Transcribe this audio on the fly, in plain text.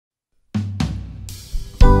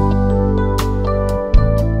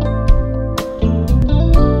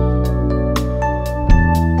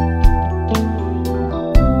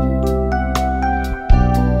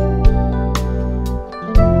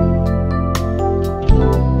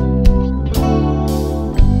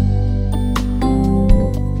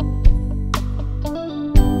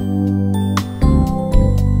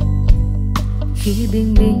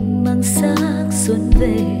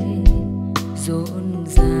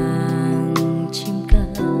ràng chim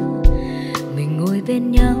ca, mình ngồi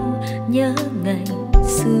bên nhau nhớ ngày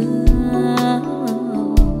xưa.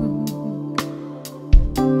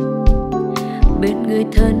 Bên người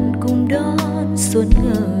thân cùng đón xuân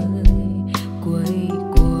ngời, quây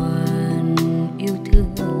quần yêu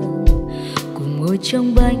thương, cùng ngồi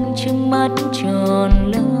trong bánh trưng mắt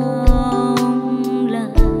tròn long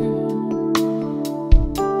lanh.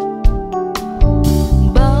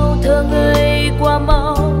 Bao thơ ngây qua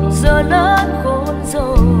mau giờ lớn khôn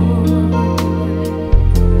rồi,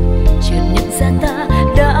 chợt nhận ra ta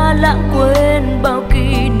đã lãng quên bao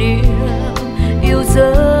kỷ niệm yêu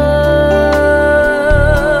dấu.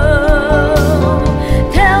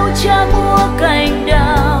 Cha mua cành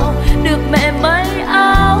đào, được mẹ may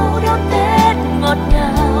áo đón Tết ngọt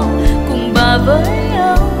ngào, cùng bà với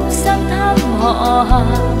ông sang thăm họ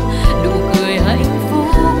hàng, nụ cười hạnh phúc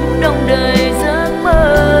đong đầy giấc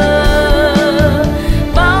mơ.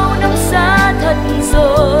 Bao năm xa thật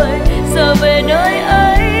rồi, giờ về nơi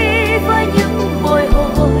ấy với những bồi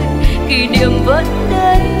hồi, kỷ niệm vẫn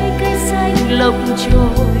đây cây xanh lộc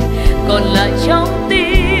trồi, còn lại trong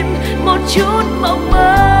tim một chút mộng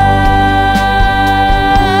mơ.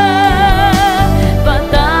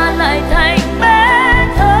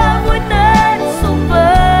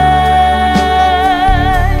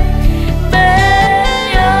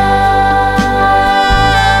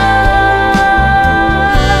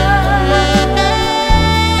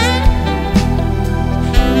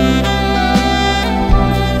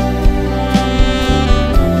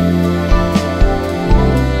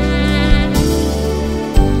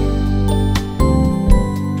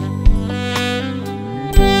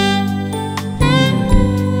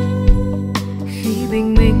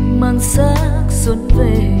 Sắc xuân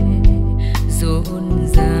về rộn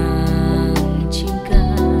ràng chim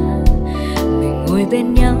ca, mình ngồi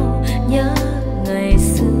bên nhau nhớ ngày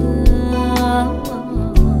xưa.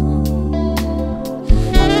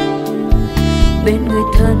 Bên người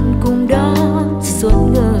thân cùng đón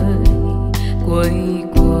xuân ngời, quây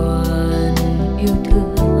quần yêu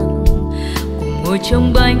thương, cùng ngồi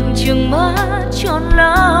trong bánh chưng mắt tròn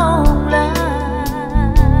long lanh.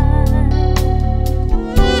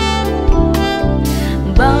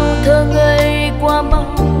 Bao thơ ngây qua mau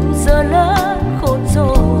giờ lớn khôn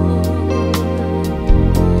rồi,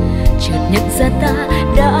 chợt nhận ra ta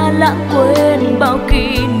đã lãng quên bao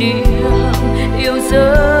kỷ niệm yêu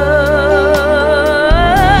dấu.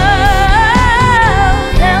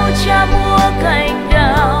 Theo cha mua cành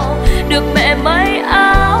đào, được mẹ may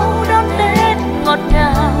áo đón Tết ngọt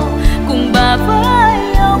ngào, cùng bà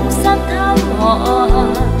với ông sang thăm họ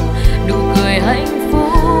hàng, nụ cười hạnh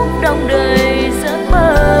phúc đong đầy giấc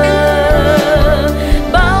mơ.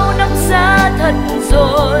 Bao năm xa thật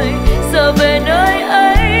rồi, giờ về nơi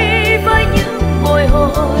ấy với những bồi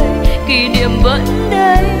hồi, kỷ niệm vẫn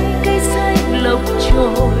đây cây xanh lộc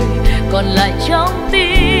trồi, còn lại trong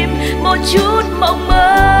tim một chút mộng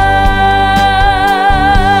mơ.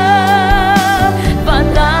 Và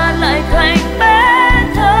ta lại thành bé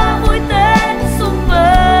thơ vui Tết sum vầy.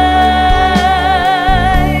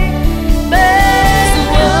 Dù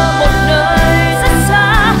nhớ một nơi rất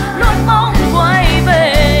xa, luôn mong quay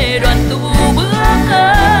về đoàn tụ bữa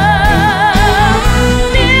cơm,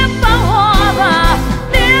 tiếp pháo hoa và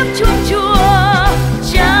tiếp chuông chùa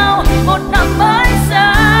chào một năm mới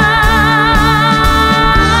xa.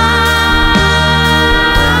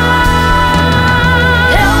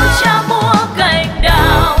 Theo cha mua cành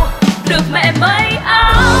đào, được mẹ may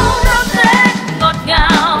áo đón Tết ngọt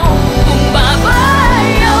ngào, cùng bà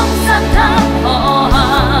với ông sang thăm họ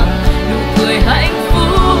hàng, nụ cười hạnh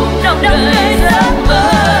phúc đong đầy giấc mơ.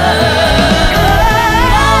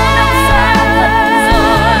 Năm xa thật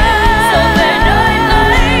rồi, giờ về nơi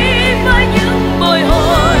ấy với những bồi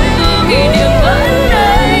hồi, kỷ niệm vẫn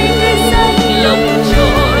đây cây xanh lộc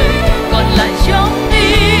trồi, còn lại trong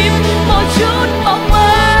tim một chút mong mơ,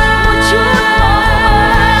 một chút mong mơ.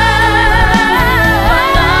 Và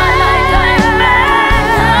ta lại thành bé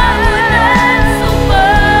thơ vui Tết sum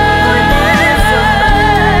vầy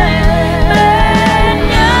bên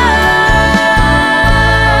nhau.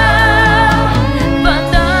 Và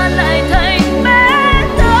ta lại thành bé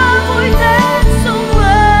thơ vui Tết sum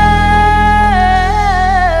vầy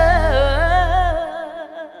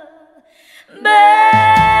bên